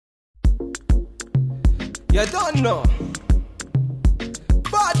You don't know.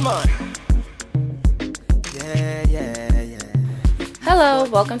 Bad man. Yeah. Hello,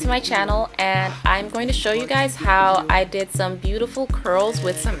 welcome to my channel, and I'm going to show you guys how I did some beautiful curls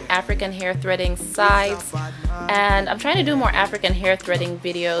with some African hair threading sides. And I'm trying to do more African hair threading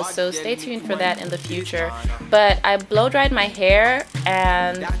videos, so stay tuned for that in the future. But I blow dried my hair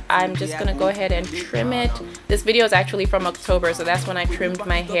and I'm just gonna go ahead and trim it. This video is actually from October, so that's when I trimmed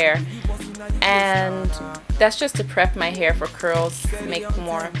my hair. And that's just to prep my hair for curls, make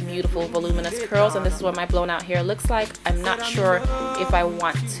more beautiful voluminous curls. And this is what my blown out hair looks like. I'm not sure if I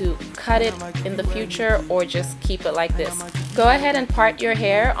want to cut it in the future or just keep it like this. Go ahead and part your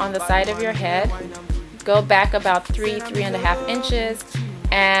hair on the side of your head. Go back about 3.5 inches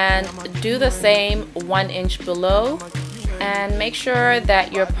and do the same 1 inch below. And make sure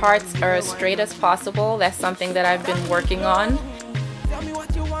that your parts are as straight as possible. That's something that I've been working on.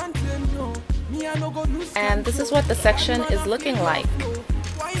 And this is what the section is looking like.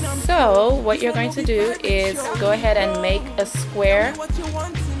 So what you're going to do is go ahead and make a square.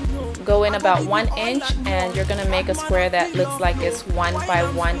 Go in about 1 inch, and you're going to make a square that looks like it's 1 by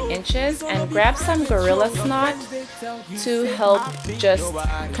 1 inches, and grab some gorilla snot to help just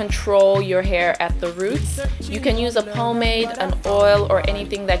control your hair at the roots. You can use a pomade, an oil, or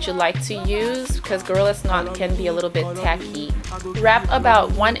anything that you like to use, because gorilla snot can be a little bit tacky. Wrap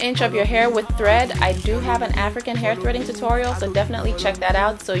about 1 inch of your hair with thread. I do have an African hair threading tutorial, so definitely check that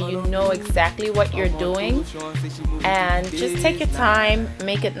out so you know exactly what you're doing. And just take your time,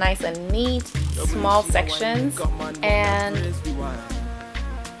 make it nice and neat, small sections. And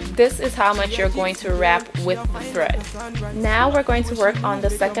this is how much you're going to wrap with the thread. Now we're going to work on the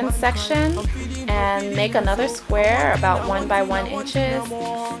second section and make another square about 1 by 1 inches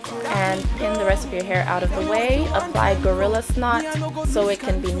and pin the rest of your hair out of the way. Apply gorilla snot so it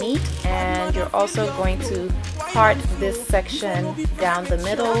can be neat, and you're also going to part this section down the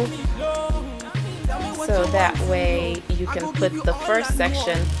middle so that way you can put the first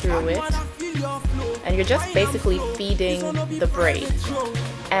section through it, and you're just basically feeding the braid,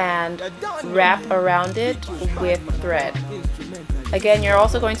 and wrap around it with thread. Again, you're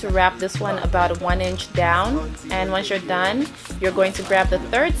also going to wrap this one about 1 inch down, and once you're done, you're going to grab the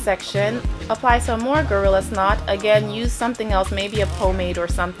third section, apply some more gorilla snot. Again, use something else, maybe a pomade or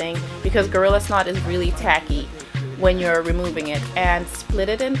something, because gorilla snot is really tacky when you're removing it, and split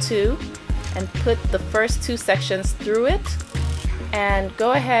it in two and put the first two sections through it, and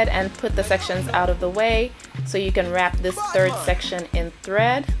go ahead and put the sections out of the way so you can wrap this third section in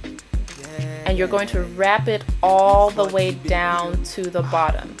thread. And you're going to wrap it all the way down to the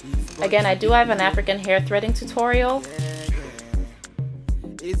bottom. Again, I do have an African hair threading tutorial.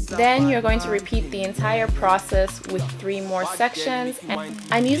 Then you're going to repeat the entire process with 3 more sections. And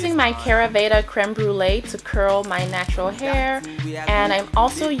I'm using my KeraVada creme brulee to curl my natural hair, and I'm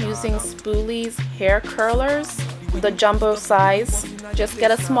also using Spoolies hair curlers, the jumbo size. Just get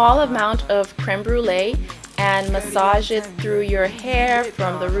a small amount of creme brulee and massage it through your hair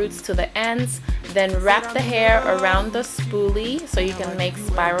from the roots to the ends. Then wrap the hair around the spoolie so you can make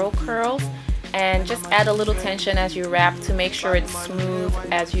spiral curls, and just add a little tension as you wrap to make sure it's smooth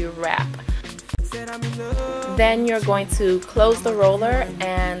as you wrap. Then you're going to close the roller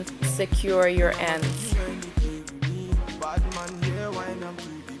and secure your ends.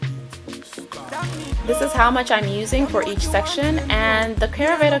 This is how much I'm using for each section, and the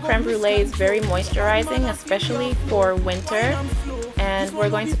KeraVada creme brulee is very moisturizing, especially for winter. And we're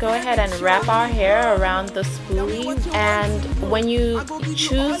going to go ahead and wrap our hair around the spoolie. And when you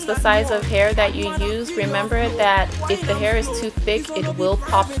choose the size of hair that you use, remember that if the hair is too thick, it will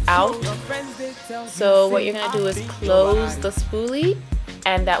pop out. So what you're going to do is close the spoolie,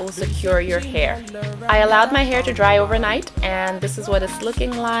 and that will secure your hair. I allowed my hair to dry overnight, and this is what it's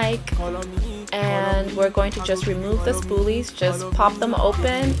looking like. And we're going to just remove the spoolies, just pop them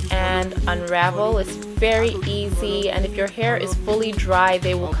open and unravel. It's very easy, and if your hair is fully dry,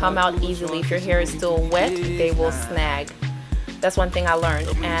 they will come out easily. If your hair is still wet, they will snag. That's one thing I learned,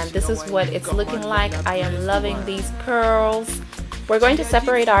 and this is what it's looking like. I am loving these curls. We're going to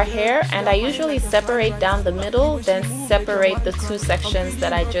separate our hair, and I usually separate down the middle, then separate the 2 sections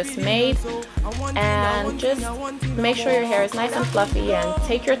that I just made. And just make sure your hair is nice and fluffy, and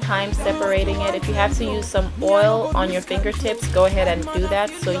take your time separating it. If you have to use some oil on your fingertips, go ahead and do that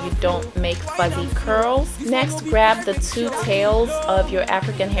so you don't make fuzzy curls. Next, grab the 2 tails of your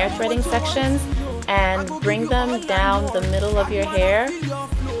African hair threading sections and bring them down the middle of your hair.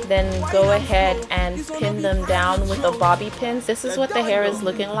 then go ahead and pin them down with the bobby pins. This is what the hair is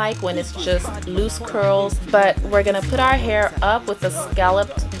looking like when it's just loose curls, but we're gonna put our hair up with a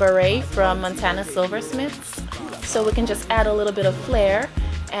scalloped barrette from Montana Silversmiths, so we can just add a little bit of flair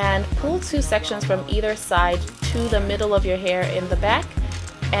and pull 2 sections from either side to the middle of your hair in the back,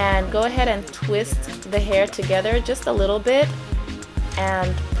 and go ahead and twist the hair together just a little bit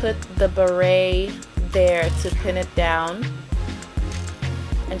and put the barrette there to pin it down,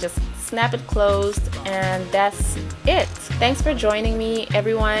 and just snap it closed, and that's it. Thanks for joining me,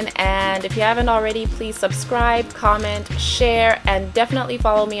 everyone, and if you haven't already, please subscribe, comment, share, and definitely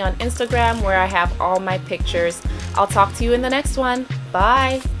follow me on Instagram where I have all my pictures. I'll talk to you in the next one.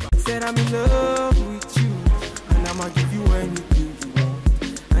 Bye. Said I'm in love with you, and I'ma give you anything.